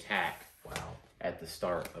huge attack. Wow. At the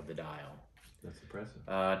start of the dial. That's impressive.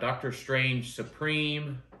 Doctor Strange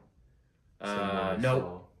Supreme.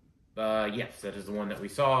 No. Yes, that is the one that we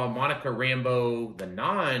saw. Monica Rambeau, the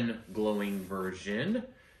non-glowing version.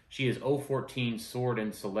 She is 014 Sword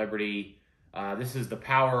and Celebrity. This is the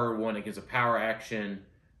power one. It gives a power action.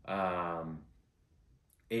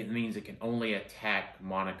 It means it can only attack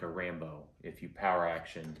Monica Rambeau if you power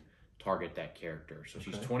action target that character. So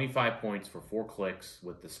she's 25 points for 4 clicks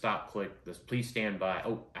with the stop click, this please stand by.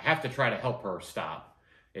 Oh, I have to try to help her stop.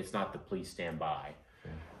 It's not the please stand by.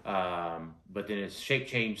 But then it's shape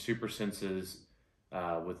change, super senses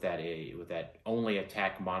with that only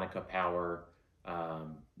attack Monica power,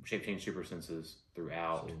 shape change, super senses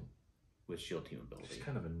throughout with shield team ability. It's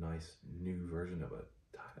kind of a nice new version of a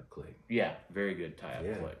tie-up click. Yeah, very good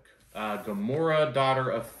tie-up click. Gamora, daughter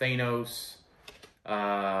of Thanos.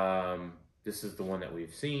 This is the one that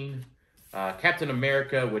we've seen. Captain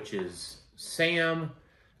America, which is Sam.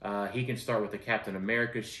 He can start with the Captain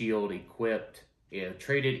America shield equipped.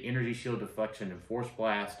 Traded energy shield deflection and force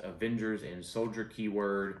blast. Avengers and soldier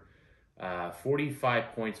keyword.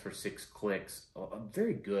 45 points for 6 clicks. A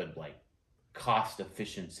very good cost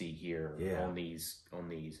efficiency here on these.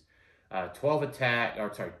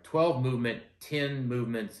 12 movement, 10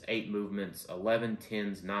 movements, 8 movements, 11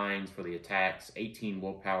 10s, 9s for the attacks, 18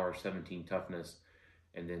 willpower, 17 toughness,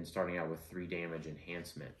 and then starting out with 3 damage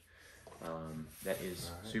enhancement. That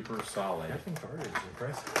is super solid. Captain Carter is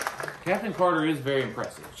impressive. Captain Carter is very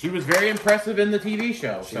impressive. She was very impressive in the TV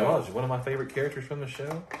show. She was one of my favorite characters from the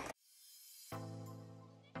show.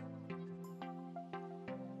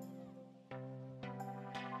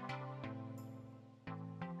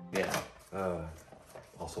 Yeah.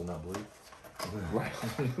 Also not blue. Right.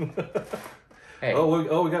 Hey.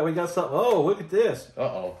 We got something. Oh, look at this.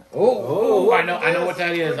 Oh, I know what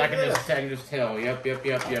that is. I can just tell. Yep.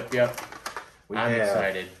 I'm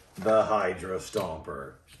excited. The Hydra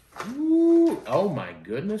Stomper. Ooh, oh my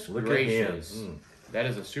goodness gracious. At him. That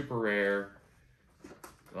is a super rare.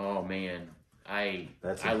 Oh man.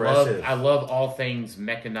 That's impressive. I love all things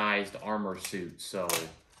mechanized armor suits, so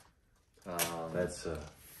that's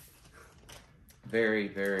very,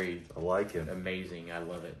 very I like him. Amazing. I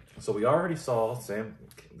love it. So we already saw Sam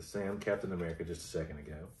Captain America just a second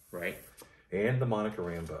ago. Right. And the Monica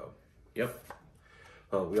Rambeau. Yep.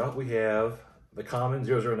 We have the common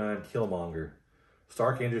 009 Killmonger,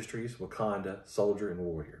 Stark Industries, Wakanda, Soldier, and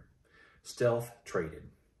Warrior. Stealth traded.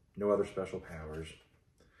 No other special powers.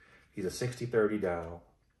 He's a 60-30 dial.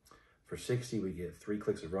 For 60, we get 3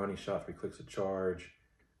 clicks of running shot, 3 clicks of charge,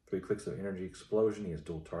 3 clicks of energy explosion. He has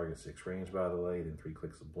dual target 6 range, by the way. Then 3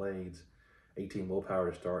 clicks of blades, 18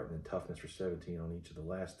 willpower to start, and then toughness for 17 on each of the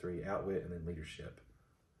last 3, outwit, and then leadership.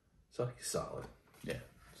 So he's solid. Yeah,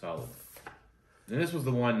 solid. And this was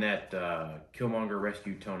the one that Killmonger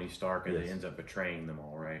rescued Tony Stark and then ends up betraying them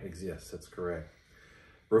all, right? Yes, that's correct.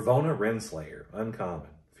 Ravonna Renslayer, uncommon.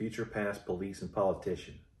 Future past police and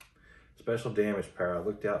politician. Special damage power. I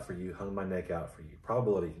looked out for you, hung my neck out for you.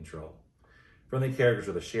 Probability control. Friendly characters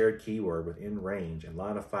with a shared keyword within range and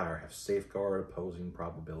line of fire have safeguard opposing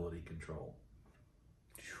probability control.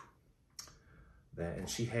 And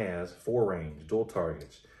she has 4 range, dual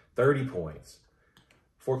targets, 30 points,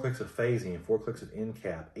 4 clicks of phasing, 4 clicks of end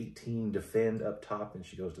cap, 18 defend up top, and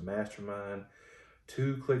she goes to mastermind,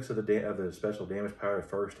 2 clicks of the special damage power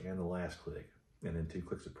first and the last click, and then 2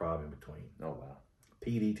 clicks of prob in between. Oh wow.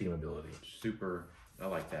 PD team ability. Super. I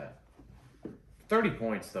like that. 30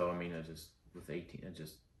 points though. I mean, with 18,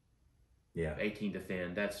 18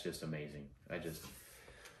 defend. That's just amazing.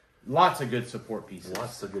 Lots of good support pieces.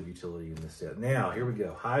 Lots of good utility in this set. Now, here we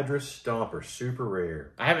go. Hydra Stomper, super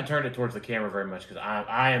rare. I haven't turned it towards the camera very much because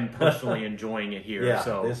I am personally enjoying it here. Yeah,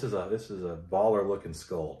 so this is a baller looking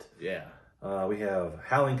sculpt. Yeah. We have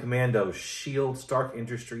Howling Commando, Shield, Stark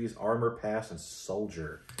Industries, Armor Pass, and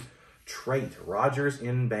Soldier. Trait, Rogers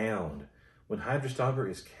Inbound. When Hydra Stomper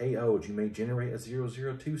is KO'd, you may generate a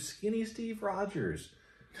 002 Skinny Steve Rogers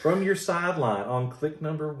from your sideline on click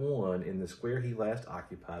number 1 in the square he last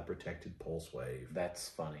occupied protected pulse wave. That's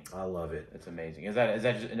funny. I love it. That's amazing. Is that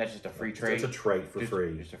just a free trait? It's a trait for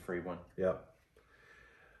free. Just a free one. Yep.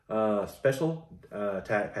 Special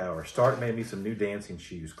attack power. Start made me some new dancing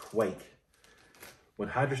shoes. Quake. When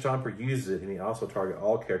Hydra Stomper uses it, he may also target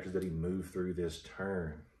all characters that he moved through this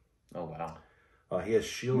turn. Oh, wow. He has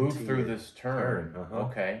shield Move team. through this turn.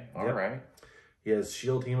 Okay. All Yep. right. He has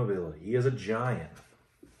shield team ability. He is a giant,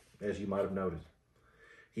 as you might have noticed.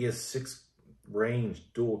 He has 6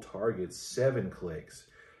 range dual targets, 7 clicks,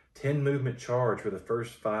 10 movement charge for the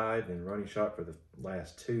first 5, and running shot for the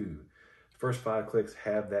last 2. The first 5 clicks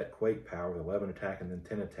have that quake power with 11 attack and then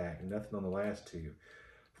 10 attack, and nothing on the last 2.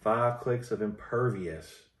 5 clicks of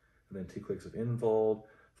impervious, and then 2 clicks of invuln,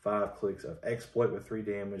 5 clicks of exploit with 3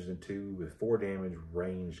 damage, and 2 with 4 damage,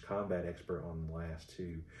 ranged combat expert on the last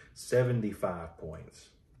 2. 75 points.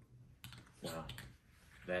 Wow.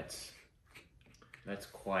 That's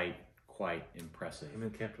quite impressive. Him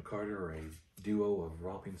and Captain Carter are a duo of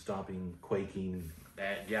romping, stomping, quaking.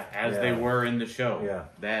 As they were in the show. Yeah.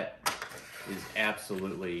 That is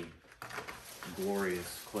absolutely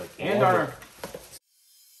glorious click. And our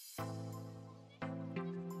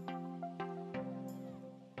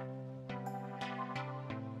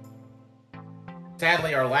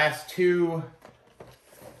sadly, our last 2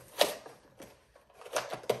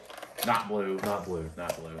 not blue. Not blue.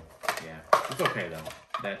 Not blue. Yeah. It's okay though.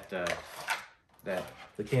 That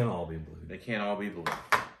They can't all be blue. they can't all be blue.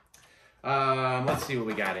 Let's see what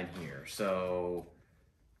we got in here. So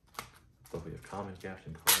we have Common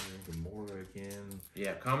Captain Carter, Gamora again.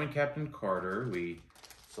 yeah, Common Captain Carter. We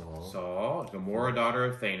Saw. saw Gamora, daughter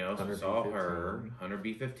of Thanos. We Hunter saw B-15. her. Hunter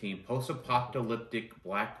B-15. Post-apocalyptic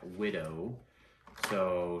Black Widow.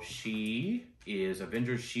 So she is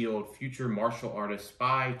Avengers Shield, future martial artist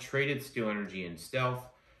spy, traded steel energy and stealth,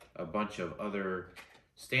 a bunch of other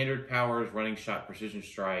standard powers, running shot, precision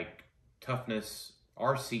strike, toughness,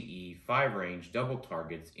 RCE, 5 range, double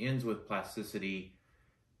targets, ends with plasticity,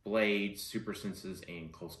 blades, super senses,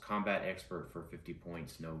 and close combat expert for 50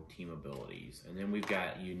 points, no team abilities. And then we've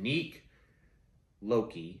got unique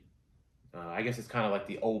Loki. I guess it's kind of like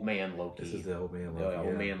the old man Loki. This is the old man Loki. The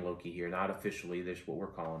old man Loki here, not officially. This is what we're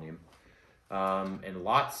calling him. And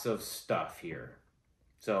lots of stuff here.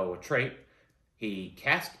 So a trait. I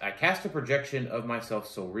cast a projection of myself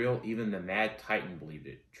so real, even the Mad Titan believed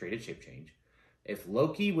it. Traded shape change. If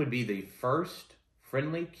Loki would be the first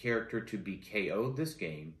friendly character to be KO'd this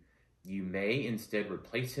game, you may instead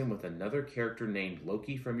replace him with another character named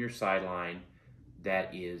Loki from your sideline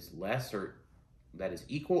that is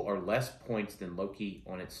equal or less points than Loki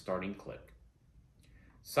on its starting click.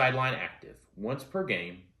 Sideline active. Once per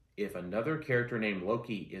game, if another character named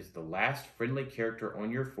Loki is the last friendly character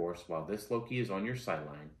on your force while this Loki is on your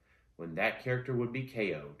sideline, when that character would be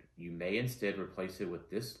KO'd, you may instead replace it with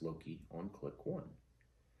this Loki on click 1.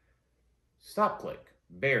 Stop click.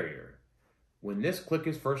 Barrier. When this click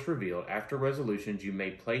is first revealed, after resolutions, you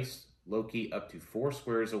may place Loki up to 4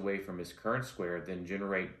 squares away from his current square, then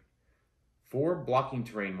generate 4 blocking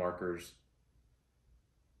terrain markers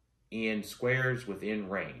in squares within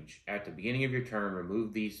range. At the beginning of your turn,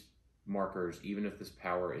 remove these markers even if this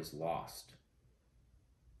power is lost.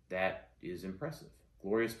 That is impressive.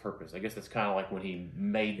 Glorious purpose. I guess that's kind of like when he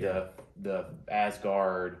made the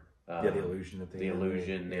Asgard. The illusion at the end.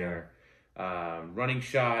 Illusion there. Running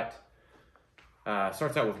shot.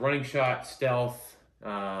 Starts out with running shot, stealth,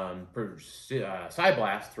 side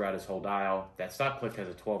blast throughout his whole dial. That stop click has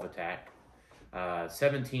a 12 attack.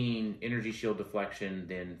 17 energy shield deflection,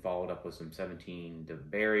 then followed up with some 17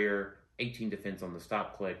 barrier, 18 defense on the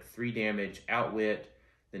stop click, 3 damage, outwit,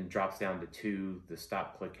 then drops down to 2. The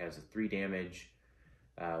stop click has a 3 damage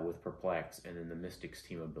with perplex, and then the Mystic's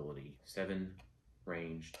team ability, 7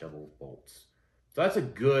 range, double bolts. So that's a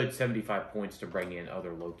good 75 points to bring in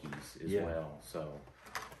other Lokis as well. So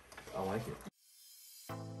I like it.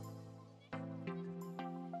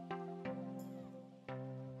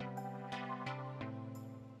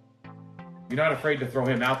 You're not afraid to throw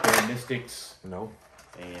him out there, Mystics. No.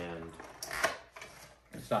 And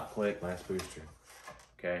stop click. Last booster.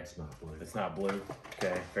 Okay. It's not blue. It's not blue.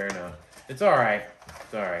 Okay, fair enough. It's all right.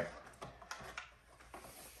 It's all right.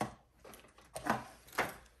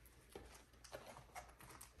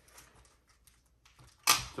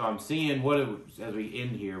 So I'm seeing as we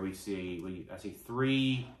end here, I see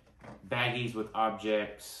 3 baggies with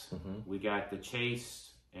objects. We got the Chase,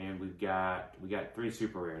 and we got 3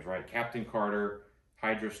 super rares, right? Captain Carter,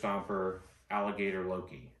 Hydra Stomper, Alligator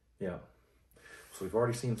Loki. Yeah. So we've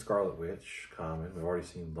already seen Scarlet Witch common. We've already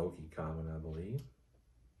seen Loki common, I believe.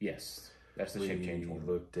 Yes. That's the shape change one.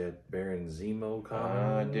 We looked at Baron Zemo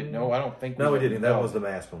common. No, I don't think we didn't. That was the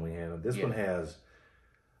mask one we had. This one has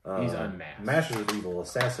he's unmasked. Masters of Evil,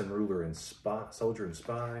 Assassin, Ruler, and Soldier and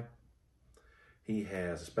Spy. He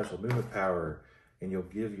has a special movement power, and you'll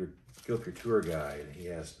go with your tour guide. He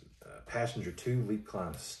has Passenger 2, Leap,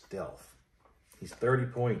 Climb, Stealth. He's 30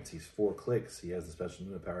 points. He's 4 clicks. He has the special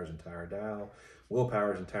movement powers entire dial,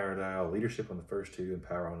 willpower's entire dial, leadership on the first 2, and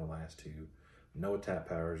power on the last 2. No attack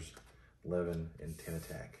powers, 11 and 10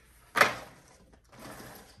 attack.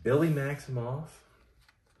 Billy Maximoff.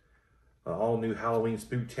 All new Halloween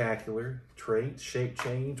Spooktacular trait, shape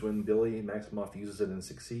change. When Billy Maximoff uses it and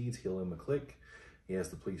succeeds, heal him a click. He has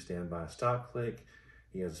the please stand by stop click.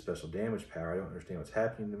 He has a special damage power. I don't understand what's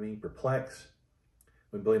happening to me. Perplex.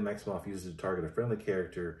 When Billy Maximoff uses it to target a friendly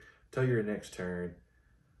character until your next turn,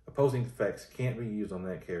 opposing effects can't be used on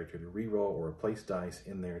that character to reroll or replace dice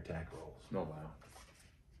in their attack rolls. Oh, wow.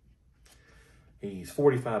 He's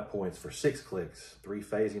 45 points for 6 clicks, 3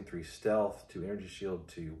 phasing, 3 stealth, 2 energy shield,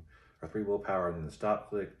 3 willpower, and then the stop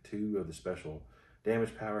click, 2 of the special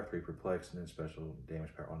damage power, 3 perplex, and then special damage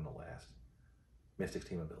power on the last. Mystic's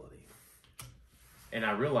team ability. And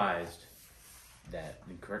I realized that,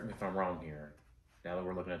 and correct me if I'm wrong here, now that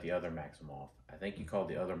we're looking at the other Maximoff, I think you called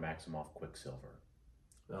the other Maximoff Quicksilver.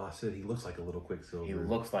 Oh, I said he looks like a little Quicksilver. He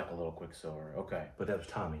looks like a little Quicksilver. Okay. But that was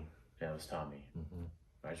Tommy. Yeah, it was Tommy.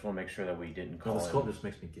 I just want to make sure that we didn't call the sculpt just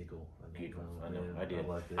makes me giggle. I know, Yeah, I did.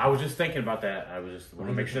 like I was just thinking about that. I was just want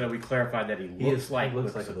to make sure that we clarified that he looks like a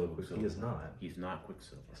little Quicksilver. He is not. He's not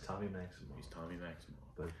Quicksilver. It's Tommy Maximoff. He's Tommy Maximoff.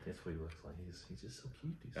 But that's what he looks like. He's just so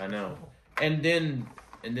cute. I know. And then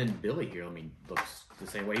Billy here, looks the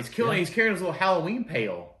same way. He's carrying his little Halloween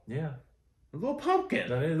pail. Yeah. A little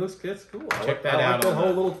pumpkin. It looks cool. Check that out. The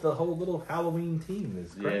whole little Halloween team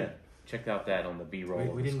is great. Yeah. Check out that on the B-roll.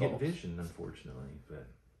 We didn't get Vision, unfortunately, but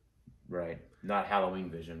right, not Halloween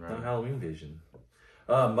Vision, right? Not Halloween Vision.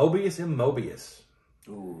 Mobius and Mobius.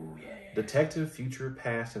 Ooh, yeah. Detective, Future,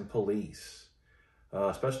 Past, and Police.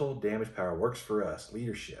 Special damage power works for us.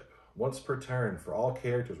 Leadership. Once per turn for all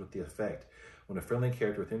characters with the effect. When a friendly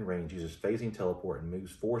character within range uses phasing teleport and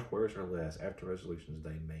moves 4 squares or less after resolutions,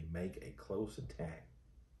 they may make a close attack.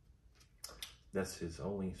 That's his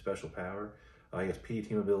only special power. He has PD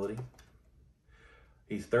team ability.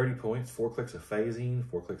 He's 30 points, 4 clicks of phasing,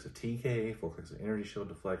 4 clicks of TK, 4 clicks of energy shield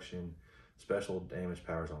deflection, special damage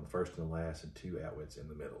powers on the first and the last, and 2 outwits in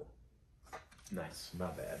the middle. Nice.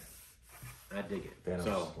 Not bad. I dig it.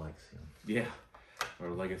 Thanos likes him. Yeah.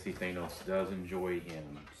 Or Legacy Thanos does enjoy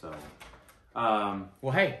him. So,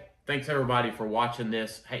 well, hey, thanks everybody for watching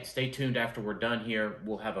this. Hey, stay tuned after we're done here.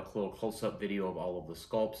 We'll have a little close-up video of all of the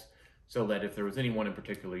sculpts so that if there was anyone in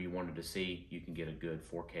particular you wanted to see, you can get a good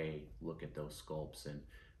 4K look at those sculpts. And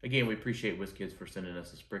again, we appreciate WizKids for sending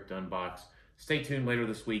us a Sprick to unbox. Stay tuned later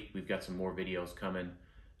this week. We've got some more videos coming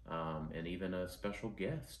and even a special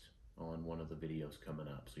guest on one of the videos coming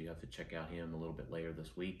up. So you have to check out him a little bit later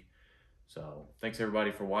this week. So thanks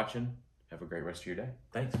everybody for watching. Have a great rest of your day.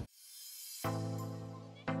 Thanks.